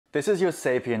This is your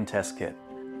Sapyen Test Kit,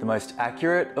 the most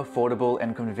accurate, affordable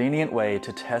and convenient way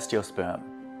to test your sperm.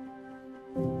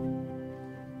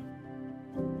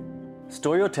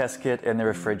 Store your test kit in the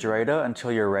refrigerator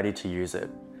until you're ready to use it.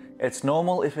 It's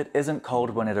normal if it isn't cold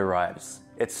when it arrives.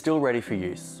 It's still ready for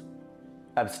use.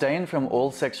 Abstain from all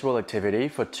sexual activity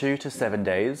for 2 to 7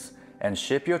 days and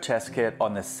ship your test kit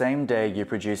on the same day you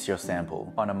produce your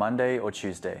sample, on a Monday or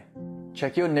Tuesday.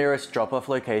 Check your nearest drop-off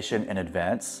location in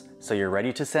advance so you're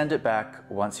ready to send it back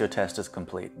once your test is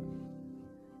complete.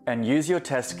 And use your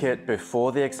test kit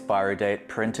before the expiry date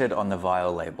printed on the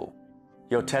vial label.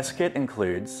 Your test kit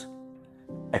includes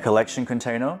a collection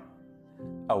container,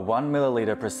 a 1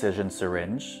 milliliter precision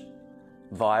syringe,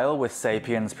 vial with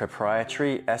Sapyen's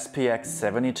proprietary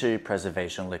SPX72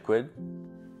 Preservation Liquid,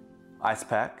 ice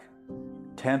pack,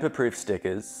 tamper-proof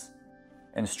stickers,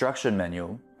 instruction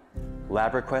manual,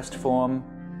 lab request form,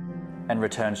 and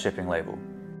return shipping label.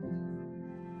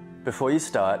 Before you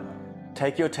start,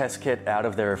 take your test kit out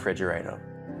of the refrigerator.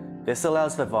 This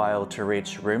allows the vial to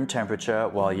reach room temperature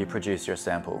while you produce your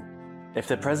sample. If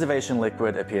the preservation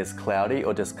liquid appears cloudy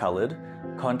or discolored,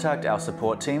 contact our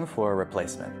support team for a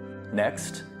replacement.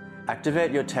 Next,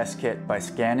 activate your test kit by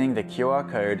scanning the QR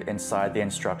code inside the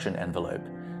instruction envelope.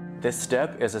 This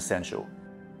step is essential.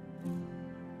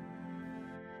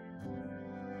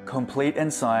 Complete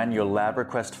and sign your lab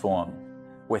request form.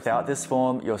 Without this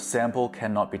form, your sample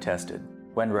cannot be tested.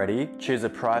 When ready, choose a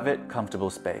private, comfortable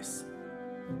space.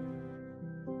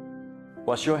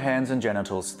 Wash your hands and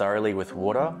genitals thoroughly with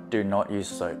water. Do not use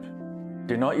soap.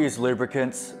 Do not use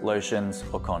lubricants, lotions,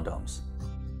 or condoms.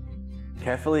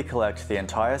 Carefully collect the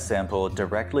entire sample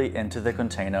directly into the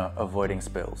container, avoiding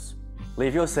spills.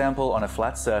 Leave your sample on a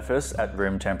flat surface at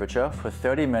room temperature for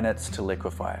 30 minutes to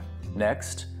liquefy.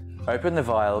 Next, open the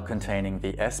vial containing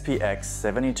the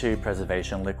SPX72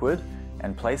 Preservation Liquid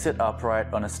and place it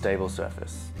upright on a stable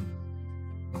surface.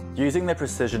 Using the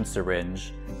precision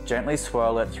syringe, gently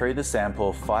swirl it through the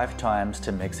sample 5 times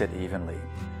to mix it evenly.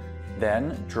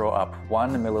 Then, draw up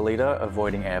 1 milliliter,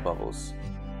 avoiding air bubbles.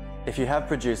 If you have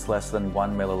produced less than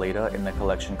 1 milliliter in the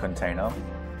collection container,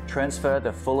 transfer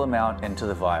the full amount into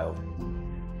the vial.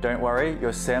 Don't worry,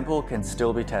 your sample can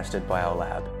still be tested by our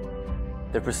lab.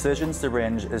 The precision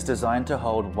syringe is designed to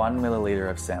hold 1 milliliter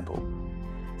of sample.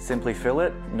 Simply fill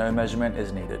it, no measurement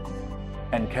is needed.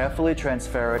 And carefully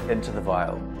transfer it into the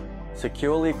vial.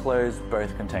 Securely close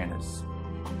both containers.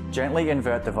 Gently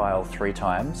invert the vial 3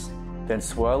 times, then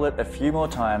swirl it a few more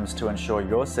times to ensure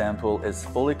your sample is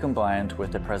fully combined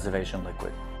with the preservation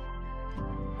liquid.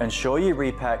 Ensure you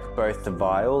repack both the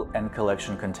vial and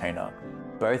collection container.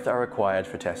 Both are required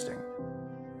for testing.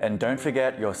 And don't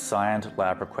forget your signed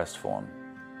lab request form.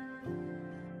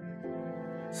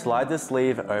 Slide the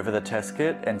sleeve over the test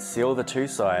kit and seal the 2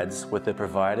 sides with the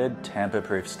provided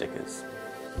tamper-proof stickers.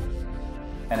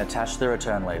 And attach the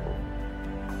return label.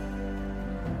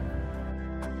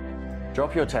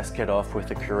 Drop your test kit off with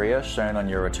the courier shown on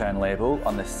your return label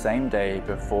on the same day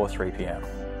before 3 p.m.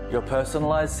 Your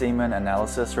personalized semen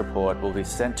analysis report will be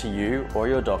sent to you or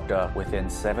your doctor within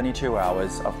 72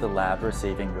 hours of the lab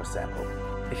receiving your sample.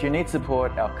 If you need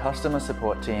support, our customer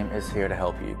support team is here to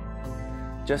help you.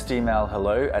 Just email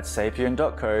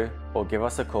hello@sapyen.co or give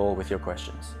us a call with your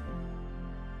questions.